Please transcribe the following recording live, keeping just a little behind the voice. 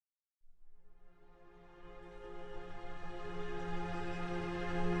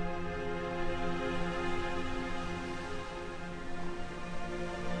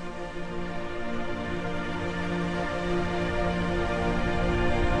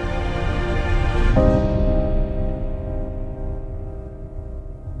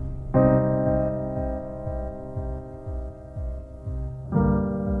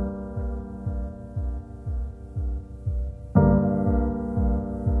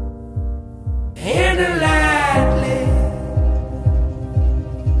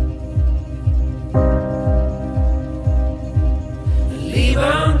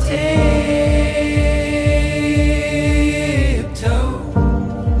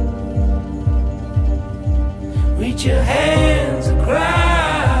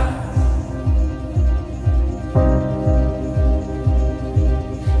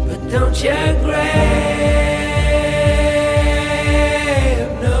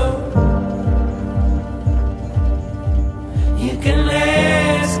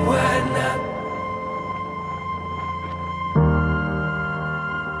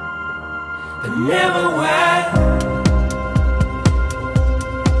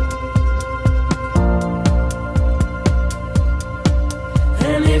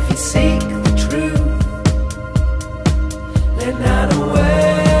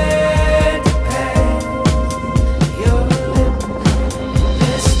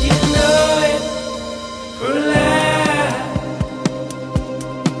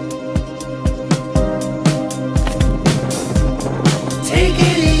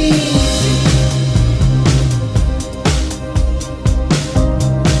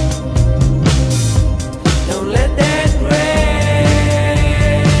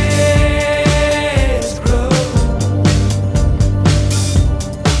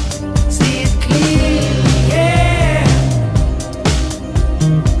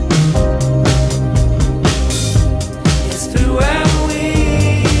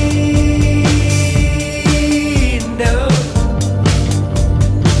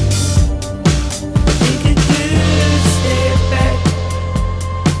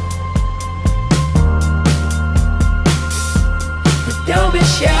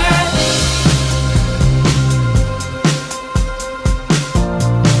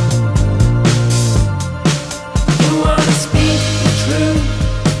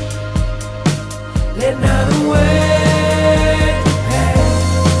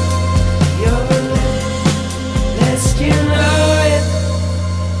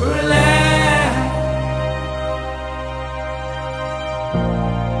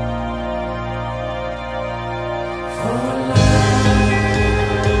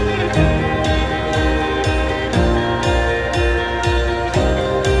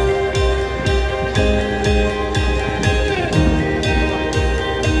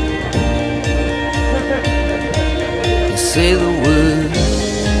say the word,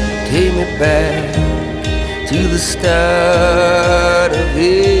 take me back to the start of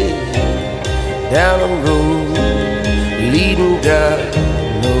it. Down a road leading God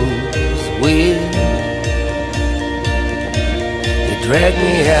knows where. They drag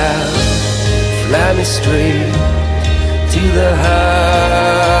me out, fly me straight to the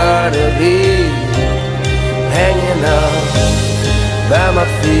heart of it. Hanging on by my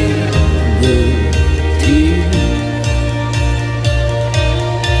fingertips.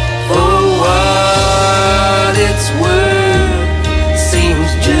 For what it's worth, seems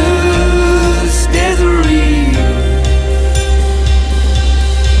just as real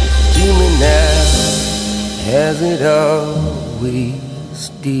to me now as it always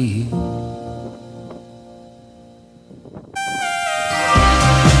did.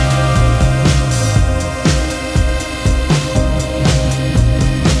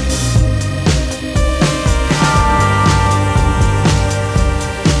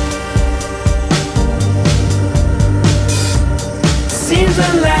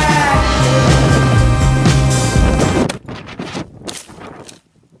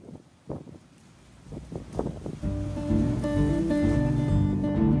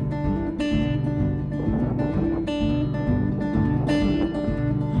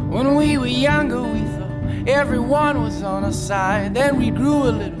 When we were younger, we thought everyone was on our side. Then we grew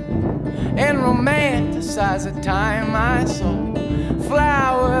a little and romanticized the time I saw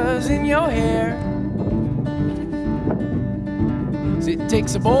flowers in your hair. It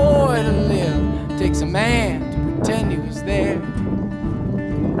takes a boy to live, it takes a man to pretend he was there.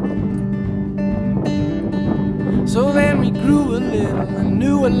 So then we grew a little and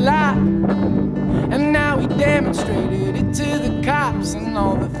knew a lot, and now we demonstrated it to the cops and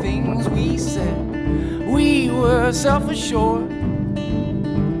all the things we said. We were self-assured,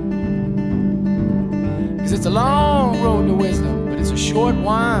 'cause it's a long road to wisdom, but it's a short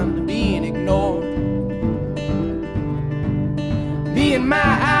one to being ignored. Be in my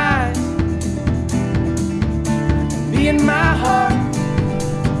eyes, be in my heart,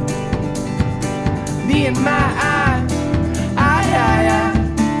 in my eyes,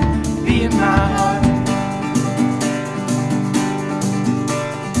 be in my heart.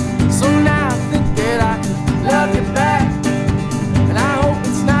 So now I think that I could love you back, and I hope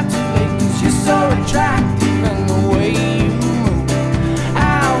it's not too late, 'cause you're so attractive and the way you move, I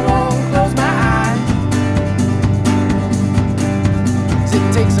won't close my eyes. 'Cause it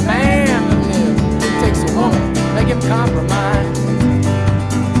takes a man to live, it takes a woman, make him compromise.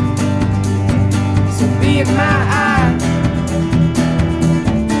 So be in my eyes,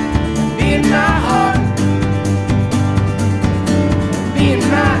 be in my heart, be in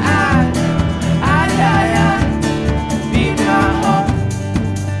my eyes, be in my heart.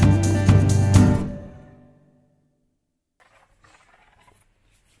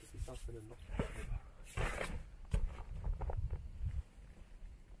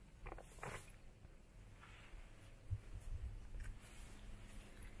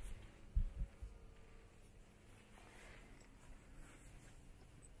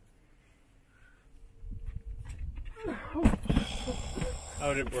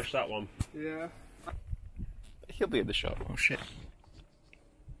 I didn't brush that one. Yeah. He'll be in the shot. Oh shit.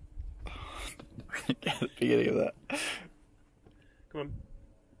 Get the beginning of that. Come on.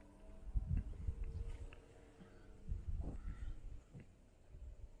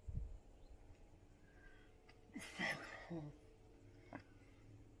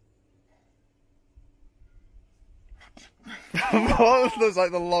 What was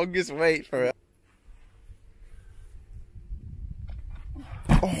like the longest wait for it?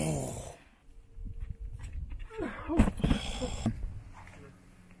 Oh.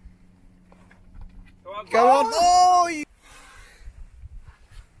 Go on! Oh! You...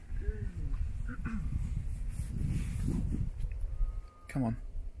 Come on.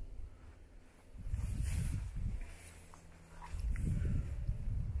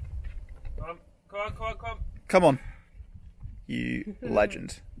 Come on. Come on. You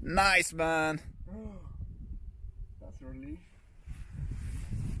legend. Nice, man. That's a relief.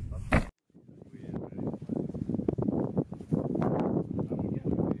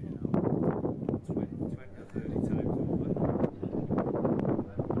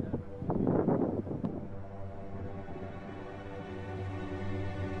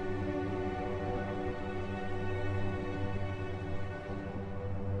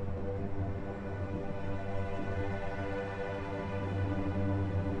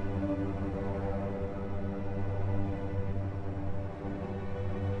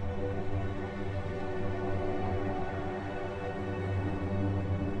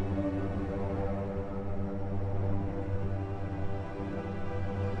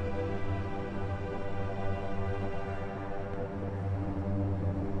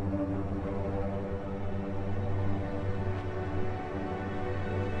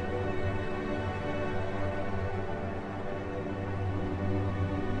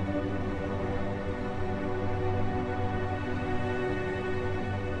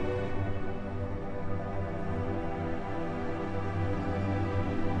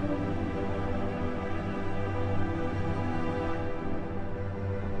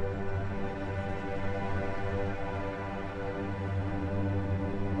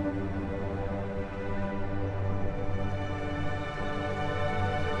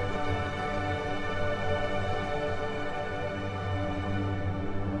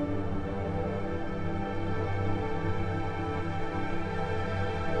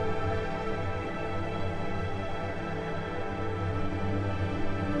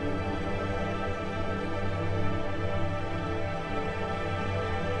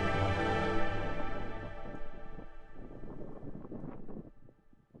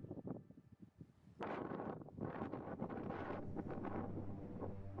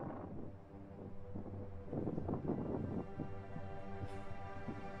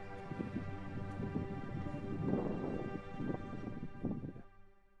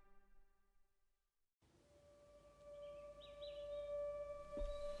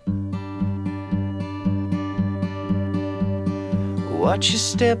 Watch your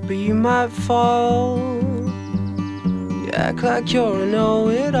step or you might fall. You act like you're a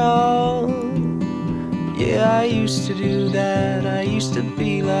know-it-all. Yeah, I used to do that, I used to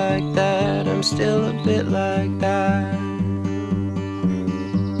be like that, I'm still a bit like that.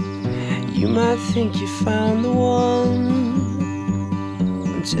 You might think you found the one,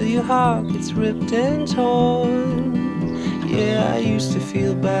 until your heart gets ripped and torn. Yeah, I used to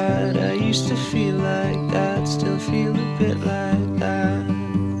feel bad, I used to feel like that, still feel a bit like that.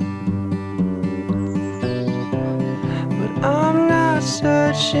 But I'm not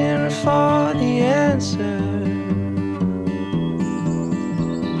searching for the answer.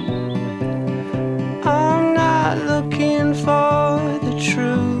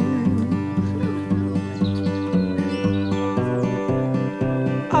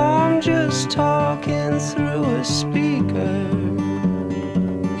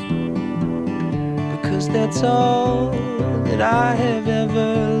 because that's all that I have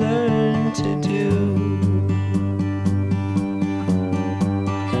ever learned to do.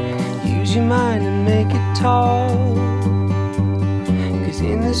 Use your mind and make it tall, 'cause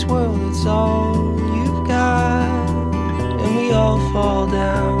in this world it's all you've got. And we all fall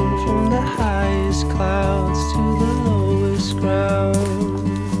down from the highest clouds to the lowest ground.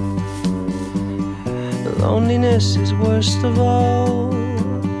 Loneliness is worst of all,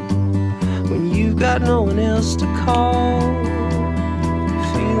 when you've got no one else to call.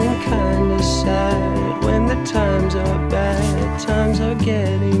 Feeling kinda sad when the times are bad, times are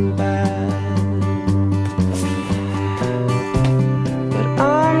getting bad. But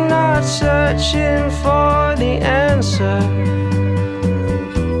I'm not searching for the answer.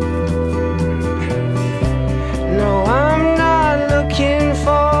 No, I'm not looking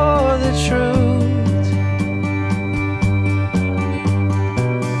for the truth.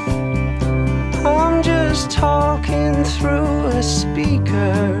 Talking through a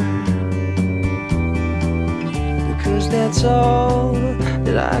speaker, because that's all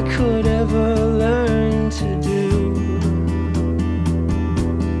that I could ever learn to do.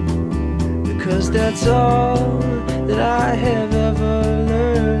 Because that's all that I have ever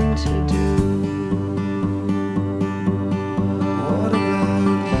learned to do. What about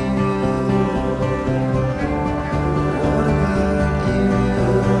you? What about you?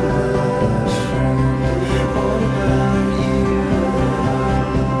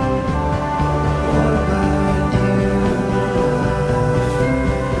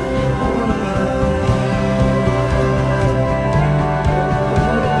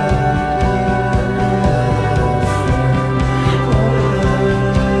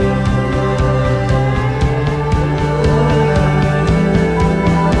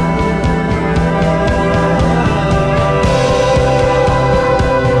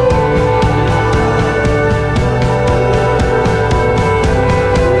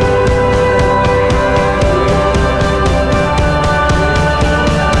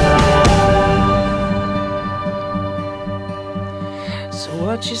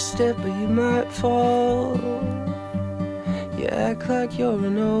 But you might fall. You act like you're a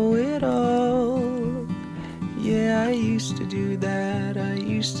know-it-all. Yeah, I used to do that. I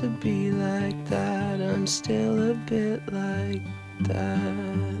used to be like that. I'm still a bit like that.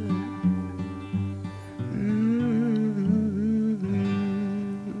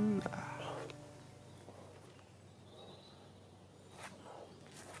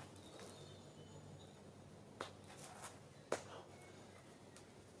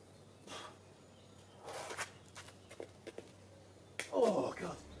 Oh,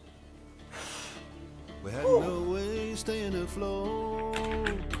 God. We had no way staying afloat.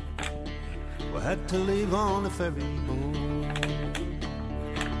 We had to leave on the ferry boat.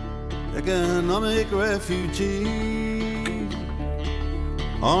 Economic refugee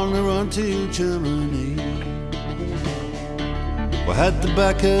on the run to Germany. We had the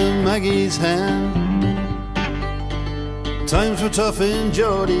back of Maggie's hand. Times were tough in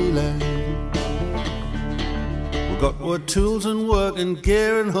Geordie land. Got our tools and work and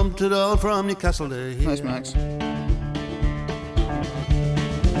gear and humped it all from Newcastle to here. Nice, Max.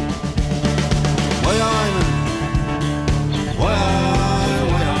 Why I'm why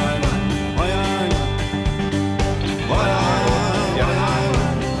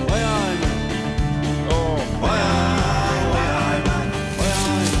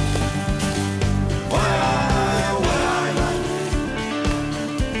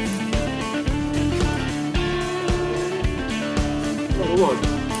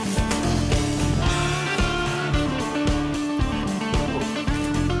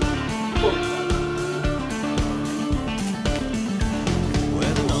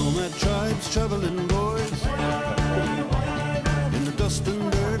travelling boys in the dust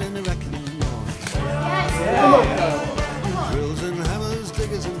and dirt and the wrecking noise. Come on, Drills and hammers,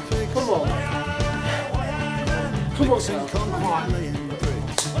 diggers and picks. come on. Come on, Mixing concrete, laying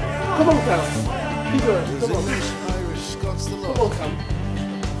bricks. Come on, Cal. Keep going. There's Come on. English, Irish, Scots, the Come lot. on, Cal.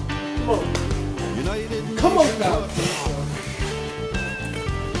 Come on. United Come on, Nations, Cal.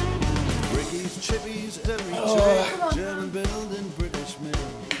 Brickies, chippies, every trade. German building, British made.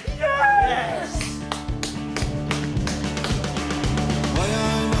 Yes! Why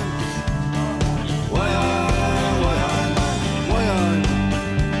I'm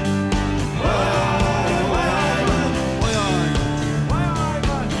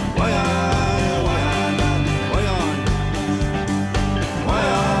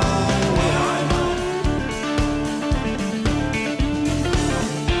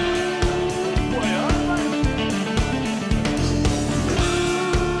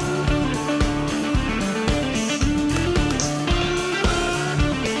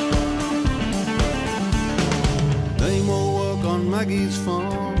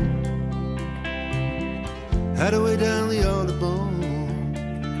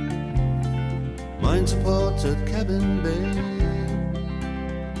finds a port at Cabin Bay,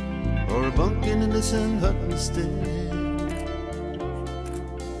 or a bunk in an innocent hut instead.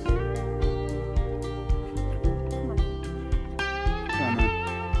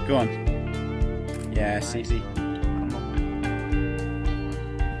 Go on. Yes, easy.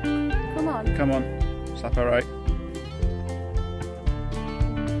 Come on. Come on. Slap her right.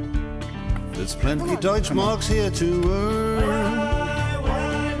 There's plenty Deutschmarks here to earn,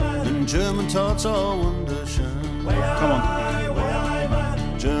 and German tarts are wunderschön. Come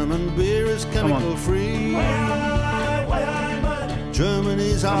on. German beer is chemical free.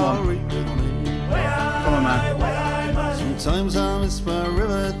 Germany's our read with me. Come on, man. Sometimes I miss my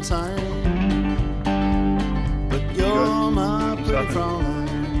river time, but you're my pretty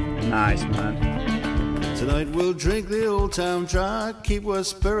Fraulein. Nice, man. Tonight we'll drink the old town dry, keep our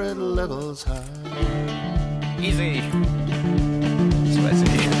spirit levels high. Easy.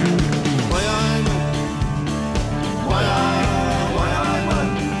 Sweaty. Why I'm why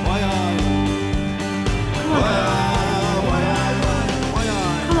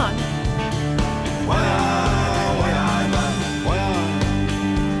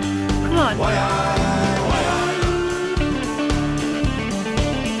Come on. Come on.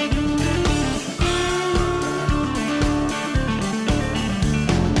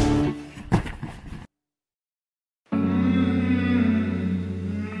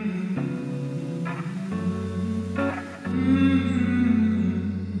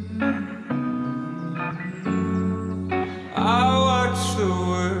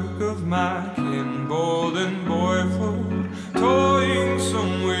 My kin, bold and boyful, toying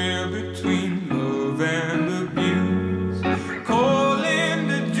somewhere between love and abuse, calling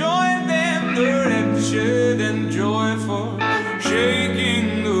to join them, the wretched and joyful,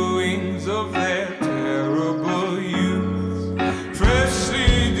 shaking the wings of their terrible youth,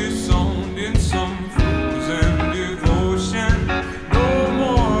 freshly disowned in some frozen devotion. No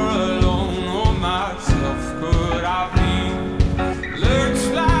more alone, or myself could I be. Lurch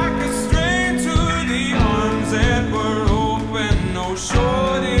like a stray to the arms that were open, no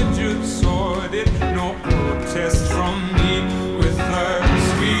shortage of sordid, no protest from me. With her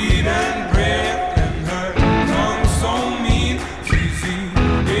sweet and breath and her tongue so mean, she's the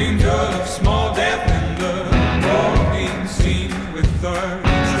angel of small death and the world being seen. With her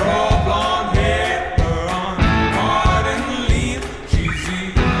straw blonde hair, her on hard and lean, she's the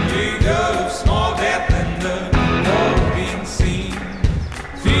angel of small death and the world being seen.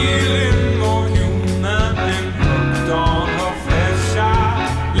 Feeling more human and hooked on her flesh,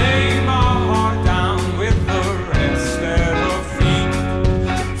 I lay my heart down with the rest at her feet.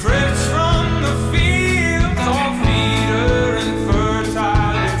 Fresh from the fields, all feeder and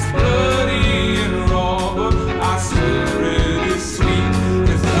fertile, it's bloody and raw, but I swear it is sweet.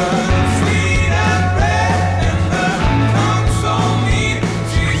 With her sweet and red and her tongue so mean,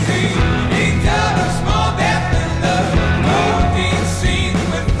 she's the angel of small death and the world being seen.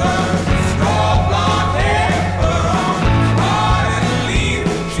 With her straw blonde hair, her arms hard and lean,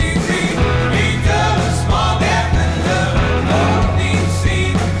 she's the angel of small death and the world being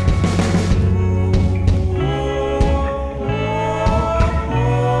seen.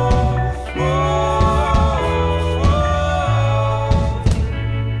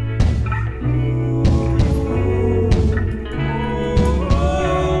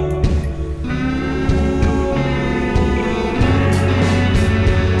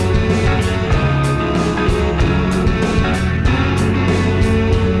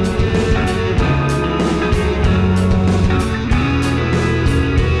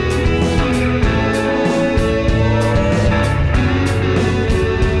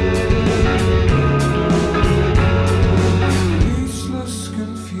 Ceaseless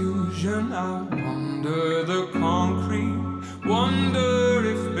confusion, I wonder the concrete, wonder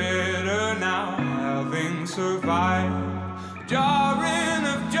if better now having survived. Jarring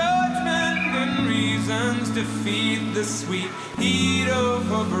of judgment and reasons to feed the sweet heat of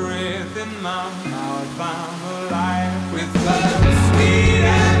her breath in my mouth. I'm alive with her sweet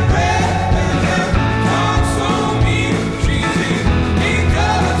and breath and her tongue so mean. She's the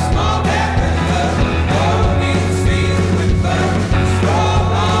angel of small death and the world being seen. With her straw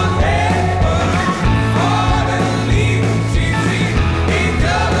blonde hair, her arms hard and lean, she's the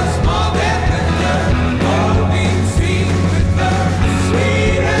angel of small death and the world being seen. With her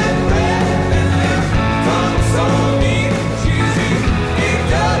sweet and breath and her tongue so mean, she's the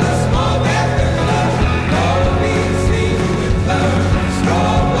angel of small death and the world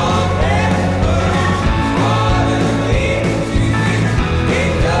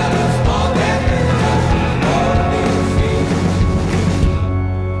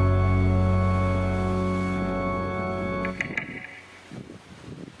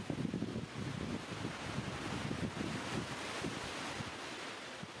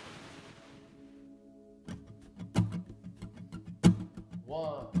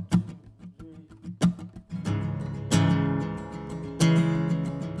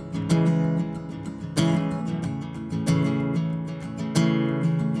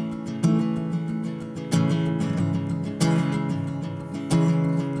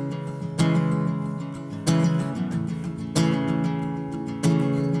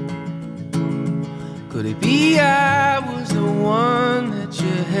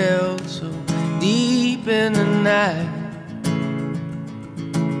night.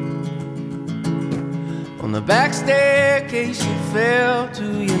 On the back staircase you fell to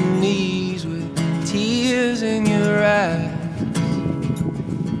your knees with tears in your eyes.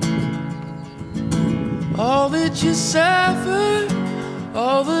 All that you suffered,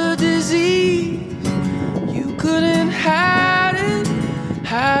 all the disease, you couldn't hide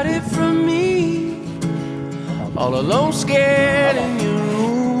it from me. All alone, scared in your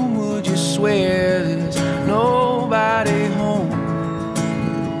room, would you swear there's nobody home?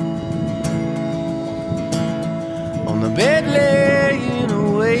 On the bed laying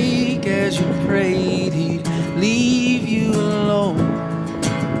awake as you prayed he'd leave you alone.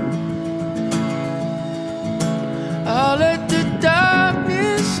 I'll let the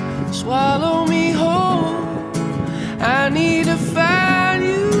darkness swallow me whole. I need to find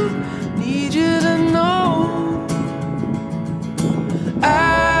you, need you to know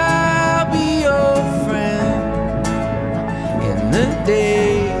I'll be your friend in the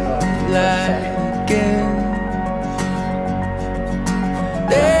daylight again.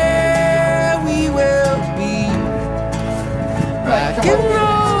 There we will be, rock and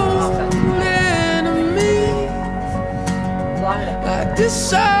roll enemy, like the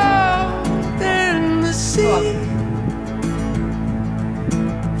salt and the sea.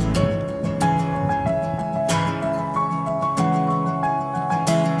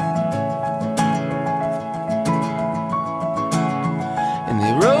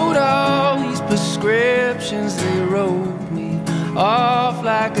 Prescriptions, they wrote me off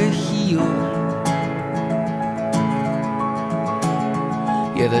like a heel.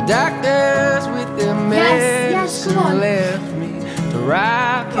 Yeah, the doctors with their medicine left me to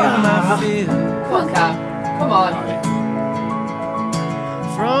rock in my field. Come on, Cap. Come on.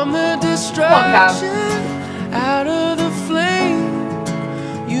 From the destruction, out of the flame,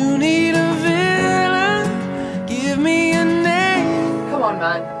 you need a villain, give me a name. Come on,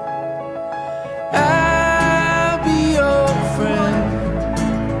 man. I'll be your friend.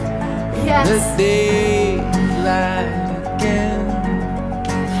 Yes. The daylight again.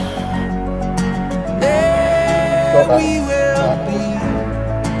 There we will be,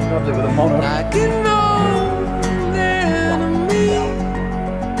 like an